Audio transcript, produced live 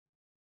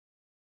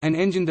An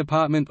engine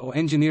department or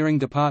engineering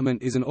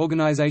department is an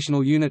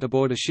organizational unit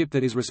aboard a ship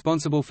that is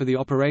responsible for the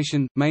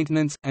operation,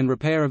 maintenance, and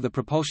repair of the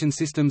propulsion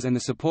systems and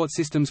the support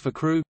systems for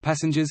crew,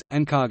 passengers,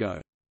 and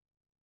cargo.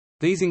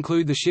 These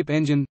include the ship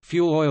engine,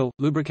 fuel oil,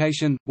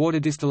 lubrication,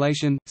 water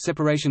distillation,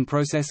 separation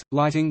process,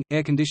 lighting,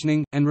 air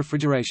conditioning, and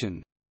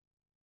refrigeration.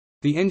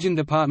 The engine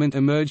department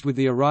emerged with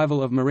the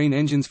arrival of marine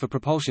engines for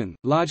propulsion,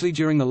 largely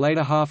during the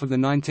later half of the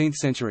 19th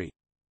century.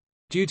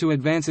 Due to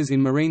advances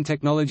in marine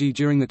technology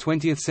during the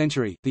 20th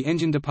century, the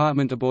engine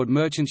department aboard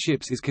merchant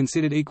ships is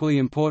considered equally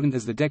important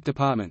as the deck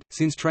department,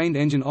 since trained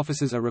engine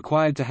officers are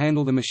required to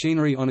handle the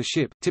machinery on a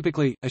ship.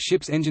 Typically, a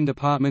ship's engine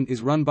department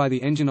is run by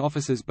the engine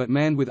officers but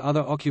manned with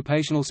other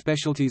occupational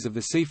specialties of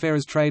the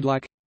seafarer's trade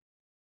like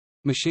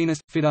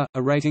machinist, fitter,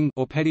 a rating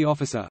or petty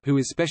officer who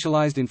is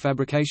specialized in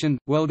fabrication,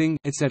 welding,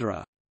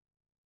 etc.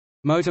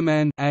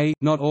 Motorman,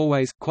 not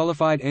always,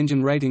 qualified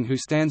engine rating who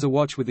stands a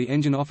watch with the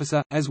engine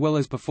officer, as well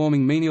as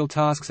performing menial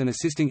tasks and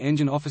assisting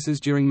engine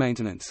officers during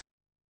maintenance.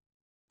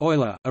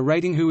 Oiler, a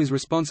rating who is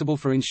responsible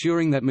for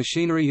ensuring that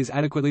machinery is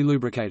adequately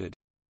lubricated.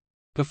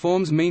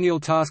 Performs menial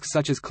tasks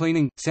such as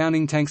cleaning,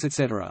 sounding tanks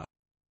etc.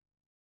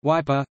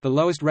 Wiper, the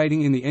lowest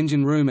rating in the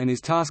engine room and is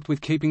tasked with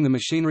keeping the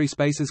machinery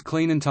spaces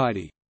clean and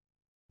tidy.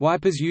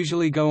 Wipers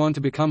usually go on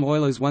to become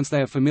oilers once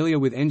they are familiar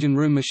with engine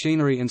room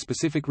machinery and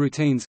specific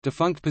routines.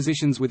 Defunct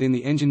positions within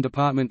the engine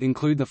department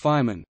include the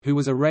fireman, who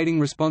was a rating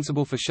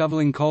responsible for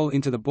shoveling coal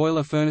into the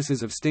boiler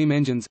furnaces of steam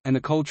engines, and the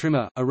coal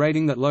trimmer, a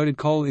rating that loaded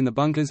coal in the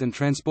bunkers and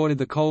transported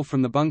the coal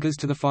from the bunkers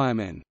to the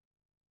firemen.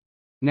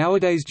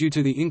 Nowadays, due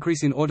to the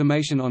increase in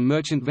automation on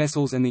merchant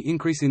vessels and the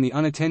increase in the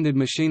unattended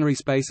machinery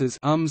spaces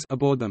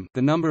aboard them,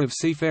 the number of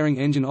seafaring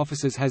engine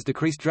officers has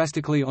decreased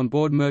drastically on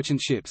board merchant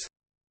ships.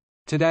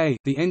 Today,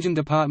 the engine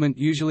department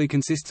usually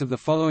consists of the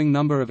following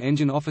number of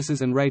engine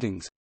officers and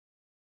ratings: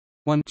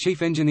 1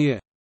 Chief Engineer,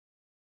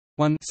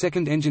 1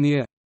 Second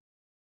Engineer,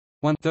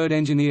 1 Third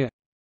Engineer,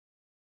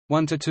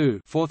 1 to 2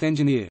 Fourth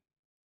Engineer,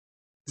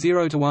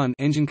 0 to 1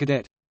 Engine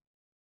Cadet,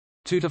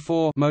 2 to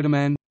 4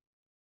 Motorman,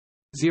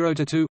 0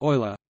 to 2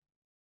 Oiler,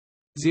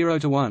 0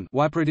 to 1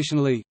 Wiper.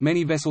 Additionally,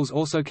 many vessels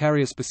also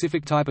carry a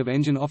specific type of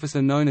engine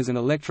officer known as an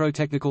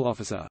electro-technical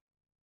officer.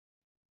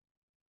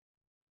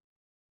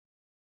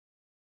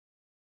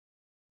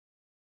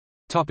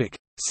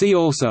 See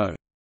also: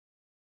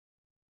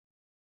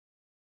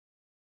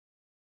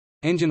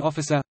 Engine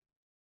officer,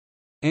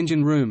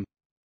 Engine room,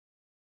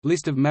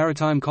 List of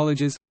maritime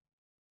colleges,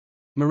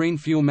 Marine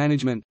fuel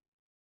management,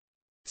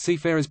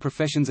 Seafarers'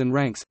 professions and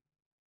ranks,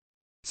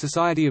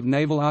 Society of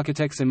Naval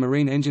Architects and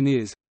Marine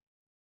Engineers,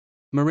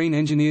 Marine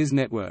Engineers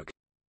Network.